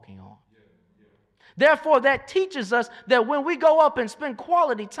Jesus is walking on. Therefore, that teaches us that when we go up and spend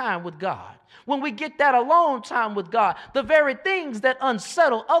quality time with God, when we get that alone time with God, the very things that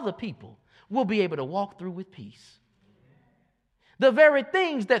unsettle other people, we'll be able to walk through with peace. The very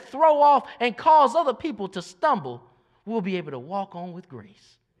things that throw off and cause other people to stumble, we'll be able to walk on with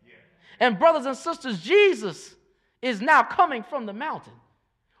grace. And brothers and sisters, Jesus is now coming from the mountain,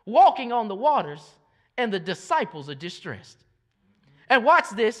 walking on the waters, and the disciples are distressed. And watch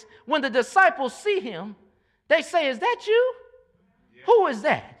this, when the disciples see him, they say, is that you? Yeah. Who is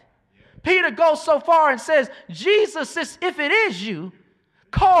that? Yeah. Peter goes so far and says, Jesus, if it is you,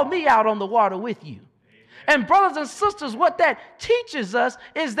 call me out on the water with you. Amen. And brothers and sisters, what that teaches us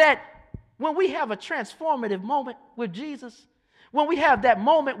is that when we have a transformative moment with Jesus, when we have that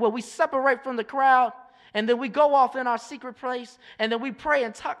moment where we separate from the crowd, and then we go off in our secret place, and then we pray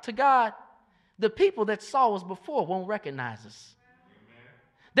and talk to God, the people that saw us before won't recognize us.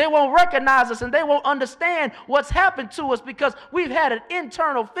 They won't recognize us, and they won't understand what's happened to us, because we've had an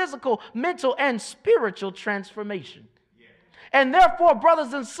internal, physical, mental, and spiritual transformation. Yeah. And therefore,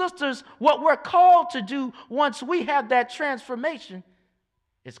 brothers and sisters, what we're called to do once we have that transformation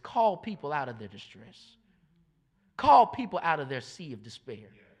is call people out of their distress. Call people out of their sea of despair.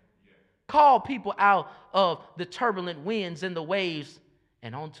 Yeah. Yeah. Call people out of the turbulent winds and the waves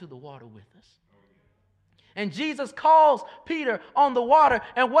and onto the water with us. And Jesus calls Peter on the water.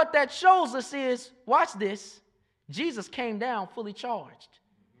 And what that shows us is, watch this, Jesus came down fully charged.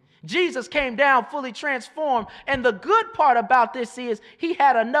 Jesus came down fully transformed. And the good part about this is he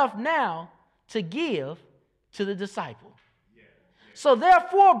had enough now to give to the disciple. So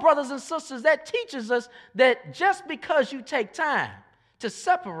therefore, brothers and sisters, that teaches us that just because you take time to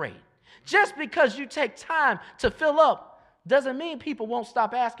separate, just because you take time to fill up, doesn't mean people won't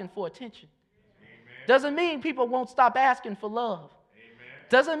stop asking for attention. Doesn't mean people won't stop asking for love. Amen.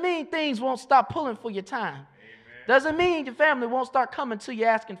 Doesn't mean things won't stop pulling for your time. Amen. Doesn't mean your family won't start coming to you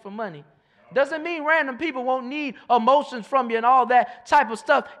asking for money. Doesn't mean random people won't need emotions from you and all that type of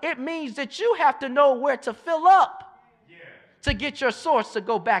stuff. It means that you have to know where to fill up to get your source to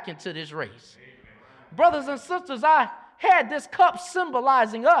go back into this race. Brothers and sisters, I had this cup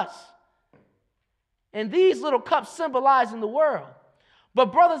symbolizing us, and these little cups symbolizing the world.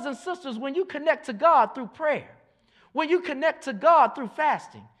 But brothers and sisters, when you connect to God through prayer, when you connect to God through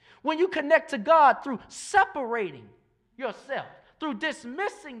fasting, when you connect to God through separating yourself, through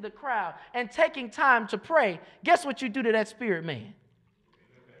dismissing the crowd and taking time to pray, guess what you do to that spirit man?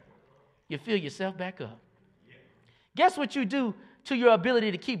 You fill yourself back up. Guess what you do to your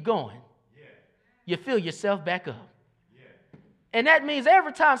ability to keep going? You fill yourself back up. And that means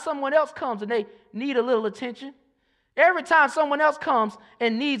every time someone else comes and they need a little attention, every time someone else comes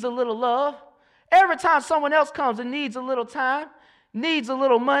and needs a little love, every time someone else comes and needs a little time, needs a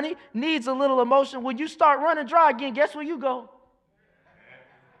little money, needs a little emotion, when you start running dry again, guess where you go?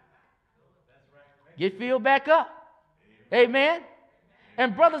 Get filled back up. Amen.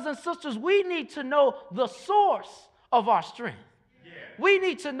 And brothers and sisters, we need to know the source of our strength. We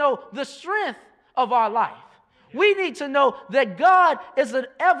need to know the strength of our life. We need to know that God is an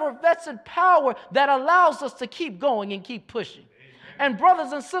effervescent power that allows us to keep going and keep pushing. And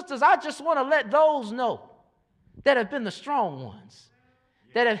brothers and sisters, I just want to let those know that have been the strong ones,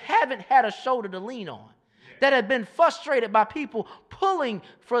 that haven't had a shoulder to lean on, that have been frustrated by people pulling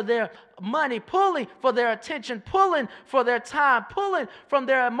for their money, pulling for their attention, pulling for their time, pulling from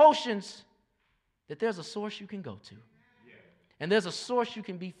their emotions, that there's a source you can go to. And there's a source you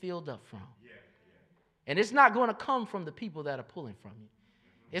can be filled up from. And it's not going to come from the people that are pulling from you.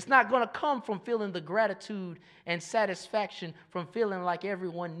 It's not going to come from feeling the gratitude and satisfaction from feeling like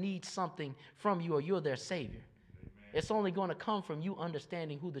everyone needs something from you or you're their savior. It's only going to come from you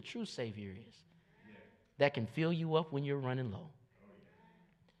understanding who the true savior is that can fill you up when you're running low.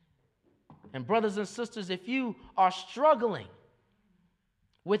 And brothers and sisters, if you are struggling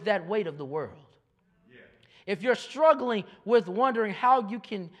with that weight of the world, if you're struggling with wondering how you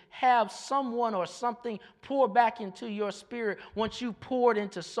can have someone or something pour back into your spirit once you poured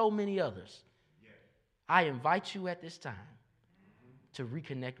into so many others, I invite you at this time to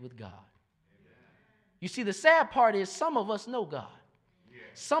reconnect with God. You see, the sad part is some of us know God.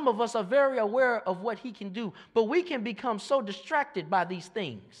 Some of us are very aware of what he can do, but we can become so distracted by these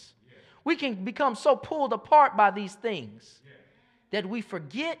things. We can become so pulled apart by these things that we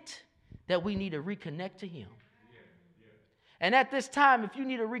forget that we need to reconnect to him. And at this time, if you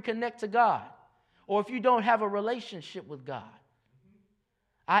need to reconnect to God, or if you don't have a relationship with God,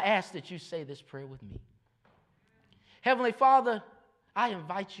 I ask that you say this prayer with me. Heavenly Father, I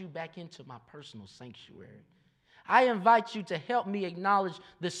invite you back into my personal sanctuary. I invite you to help me acknowledge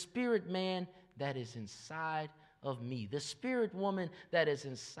the spirit man that is inside of me, the spirit woman that is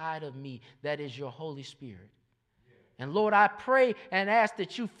inside of me, that is your Holy Spirit. And Lord, I pray and ask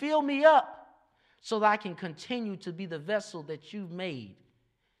that you fill me up so that I can continue to be the vessel that you've made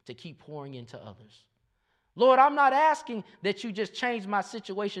to keep pouring into others. Lord, I'm not asking that you just change my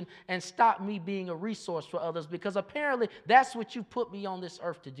situation and stop me being a resource for others, because apparently that's what you put me on this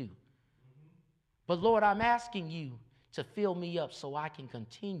earth to do. But Lord, I'm asking you to fill me up so I can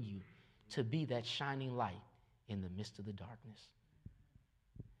continue to be that shining light in the midst of the darkness.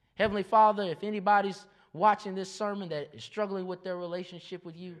 Heavenly Father, if anybody's watching this sermon that is struggling with their relationship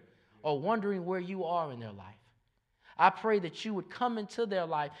with you or wondering where you are in their life, I pray that you would come into their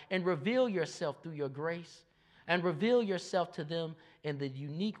life and reveal yourself through your grace and reveal yourself to them in the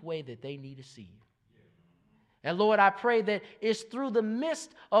unique way that they need to see you. And Lord, I pray that it's through the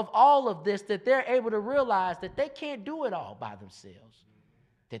midst of all of this that they're able to realize that they can't do it all by themselves,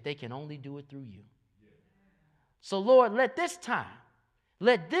 that they can only do it through you. So Lord, let this time,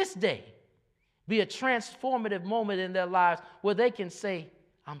 let this day be a transformative moment in their lives where they can say,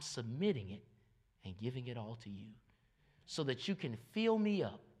 I'm submitting it and giving it all to you so that you can fill me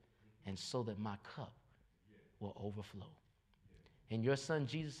up and so that my cup will overflow. In your son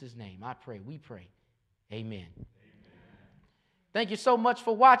Jesus' name, I pray, we pray. Amen. Thank you so much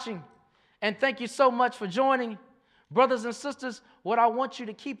for watching, and thank you so much for joining. Brothers and sisters, what I want you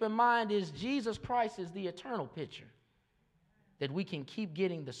to keep in mind is Jesus Christ is the eternal picture that we can keep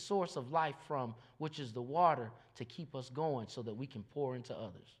getting the source of life from, which is the water, to keep us going so that we can pour into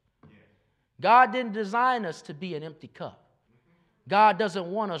others. God didn't design us to be an empty cup. God doesn't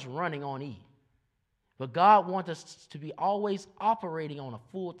want us running on E. But God wants us to be always operating on a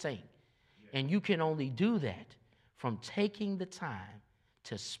full tank. And you can only do that from taking the time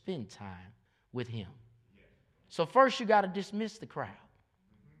to spend time with him. So first you got to dismiss the crowd.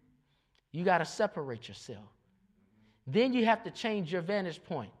 You got to separate yourself Then you have to change your vantage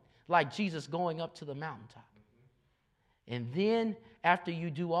point, like Jesus going up to the mountaintop. And then after you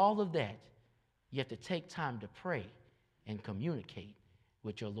do all of that, you have to take time to pray and communicate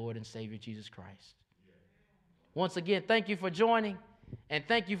with your Lord and Savior, Jesus Christ. Once again, thank you for joining, and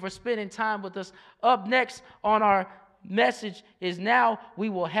thank you for spending time with us. Up next on our message is now we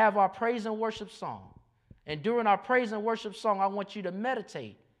will have our praise and worship song. And during our praise and worship song, I want you to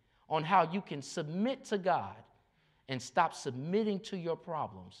meditate on how you can submit to God and stop submitting to your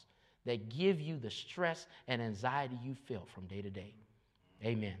problems that give you the stress and anxiety you feel from day to day.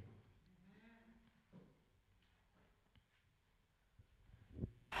 Amen.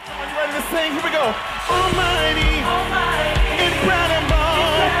 Are you ready to sing? Here we go. Almighty,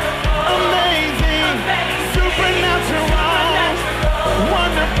 incredible, amazing, supernatural,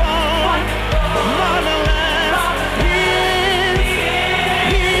 wonderful, marvelous. He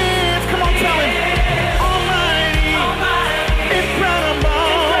is. Come on, tell him. Almighty,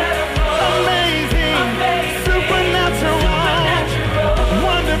 incredible, amazing, supernatural,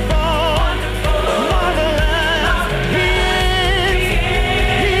 wonderful, marvelous. He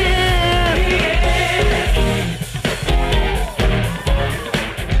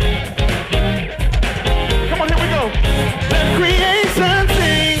Come on, here we go. Let creation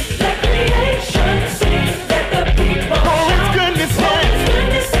sing. Let creation sing. Let the people Oh, His goodness, shout. yes.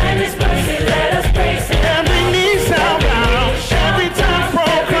 Goodness and His mercy, let us praise Him. Every knee shall bow, every tongue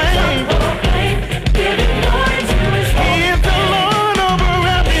proclaim. Proclaim, giving glory to His He name. is the Lord over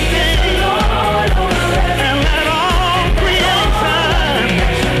everything. Lord over every And let all creation.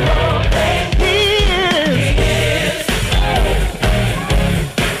 He is.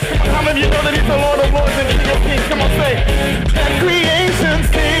 How many of you know that He's the Lord of Lords and King of Kings? Come on, say. Let creation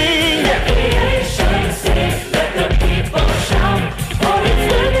sing. creation sing. Let the people shout. For His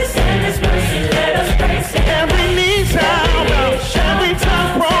goodness and His mercy, let us praise Him. Every knee shall bow, every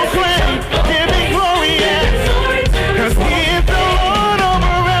tongue proclaim, giving glory, yes. Glory to His 'Cause He is the Lord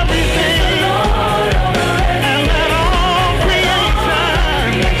over everything. Lord over every And let all creation.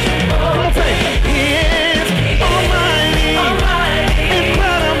 Come on, say. He is almighty,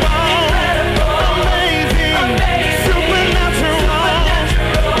 incredible, amazing, supernatural,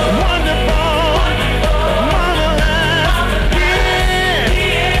 wonderful, marvelous. He is.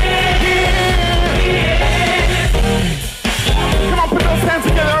 Come on, put those hands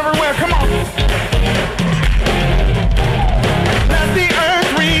together everywhere. Come on. Let the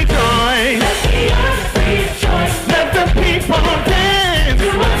earth rejoice. the earth rejoice. Let the people dance. You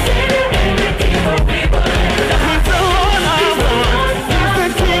are Savior and Redeemer, we believe. He's the Lord of Lords. He's the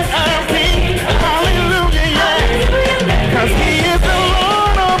King of Kings. Hallelujah, yeah. 'Cause He is the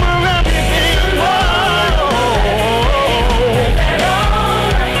Lord over everything. Whoa.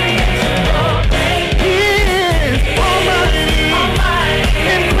 He is almighty,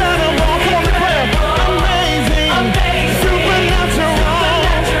 incredible. Come on, declare. Amazing, supernatural,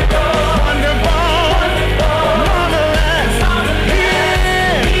 wonderful, marvelous. He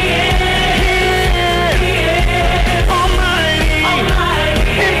is. Almighty,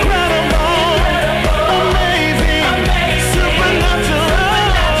 incredible, amazing, supernatural,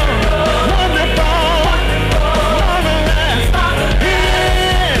 wonderful, marvelous. He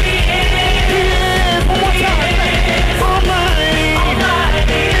is. One more time. Almighty,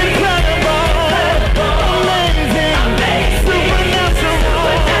 incredible, amazing, supernatural,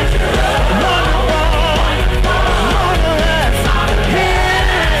 wonderful, marvelous. He is.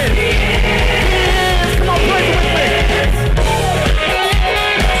 Come on, play it with me.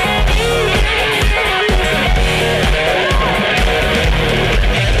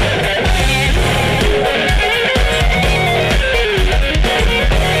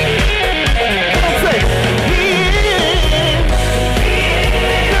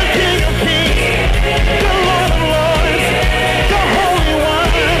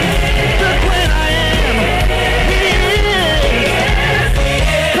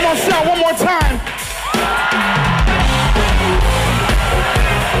 Come on, shout one more time.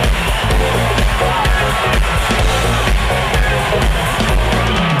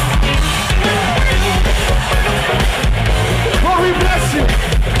 Lord, we bless you.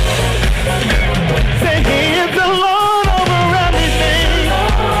 Say He is the Lord over everything.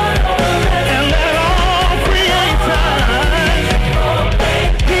 And let all creation.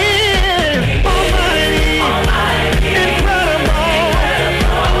 He is almighty, incredible,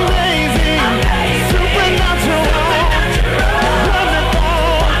 amazing, supernatural, wonderful,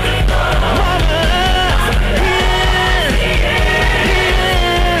 marvelous. He is.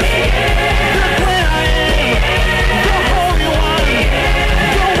 The great I am, the Holy One,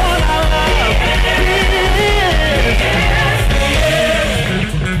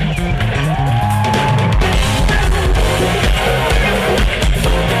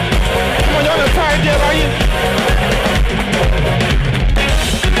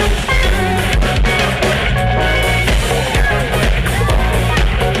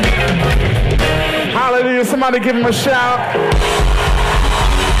 Somebody give him a shout.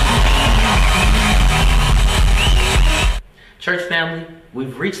 Church family,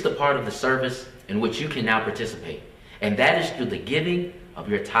 we've reached the part of the service in which you can now participate, and that is through the giving of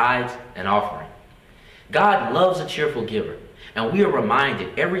your tithes and offering. God loves a cheerful giver, and we are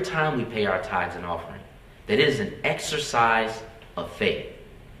reminded every time we pay our tithes and offering that it is an exercise of faith.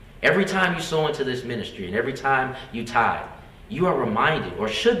 Every time you sow into this ministry and every time you tithe, you are reminded, or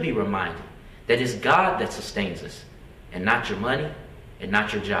should be reminded, that it's God that sustains us, and not your money and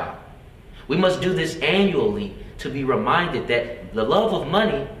not your job. We must do this annually to be reminded that the love of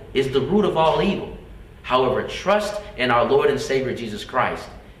money is the root of all evil. However, trust in our Lord and Savior Jesus Christ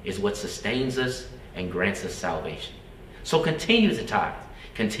is what sustains us and grants us salvation. So continue to tithe,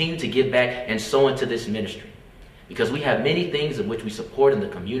 continue to give back and sow into this ministry, because we have many things in which we support in the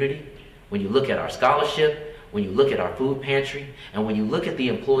community. When you look at our scholarship, when you look at our food pantry, and when you look at the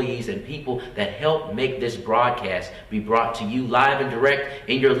employees and people that help make this broadcast be brought to you live and direct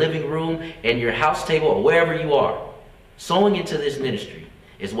in your living room, in your house table, or wherever you are, sowing into this ministry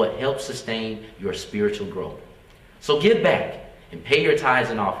is what helps sustain your spiritual growth. So give back and pay your tithes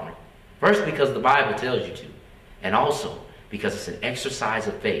and offering. First, because the Bible tells you to, and also because it's an exercise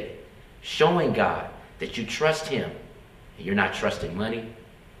of faith, showing God that you trust Him and you're not trusting money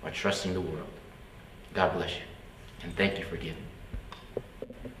or trusting the world. God bless you, and thank you for giving.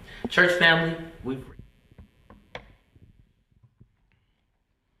 Church family, we've...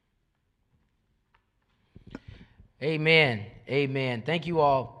 Amen. Amen. Thank you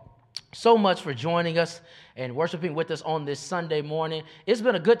all so much for joining us and worshiping with us on this Sunday morning. It's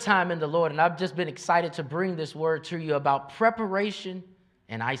been a good time in the Lord, and I've just been excited to bring this word to you about preparation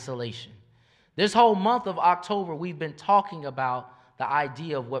and isolation. This whole month of October, we've been talking about the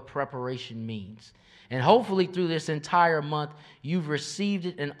idea of what preparation means. And hopefully through this entire month, you've received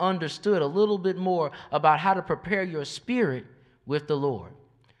it and understood a little bit more about how to prepare your spirit with the Lord.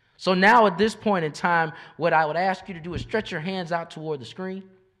 So now at this point in time, what I would ask you to do is stretch your hands out toward the screen.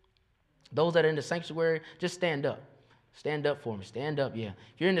 Those that are in the sanctuary, just stand up. Stand up for me. Stand up, yeah.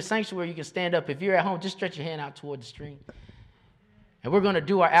 If you're in the sanctuary, you can stand up. If you're at home, just stretch your hand out toward the screen. And we're going to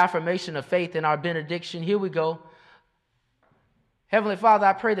do our affirmation of faith and our benediction. Here we go. Heavenly Father,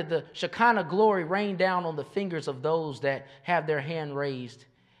 I pray that the Shekinah glory rain down on the fingers of those that have their hand raised,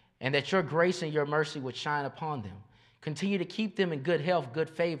 and that your grace and your mercy would shine upon them. Continue to keep them in good health, good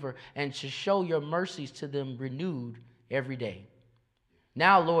favor, and to show your mercies to them renewed every day.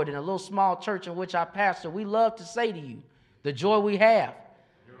 Now, Lord, in a little small church in which I pastor, we love to say to you the joy we have.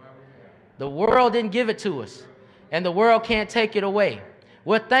 The world didn't give it to us, and the world can't take it away.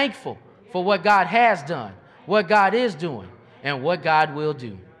 We're thankful for what God has done, what God is doing, and what God will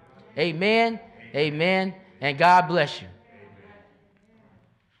do. Amen, amen, and God bless you.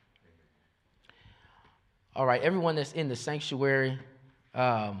 All right, everyone that's in the sanctuary,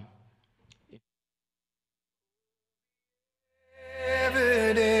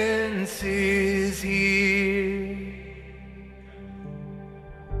 Evidence is here.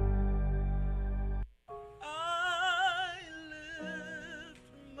 I lift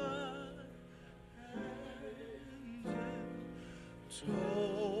my hands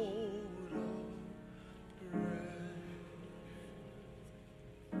and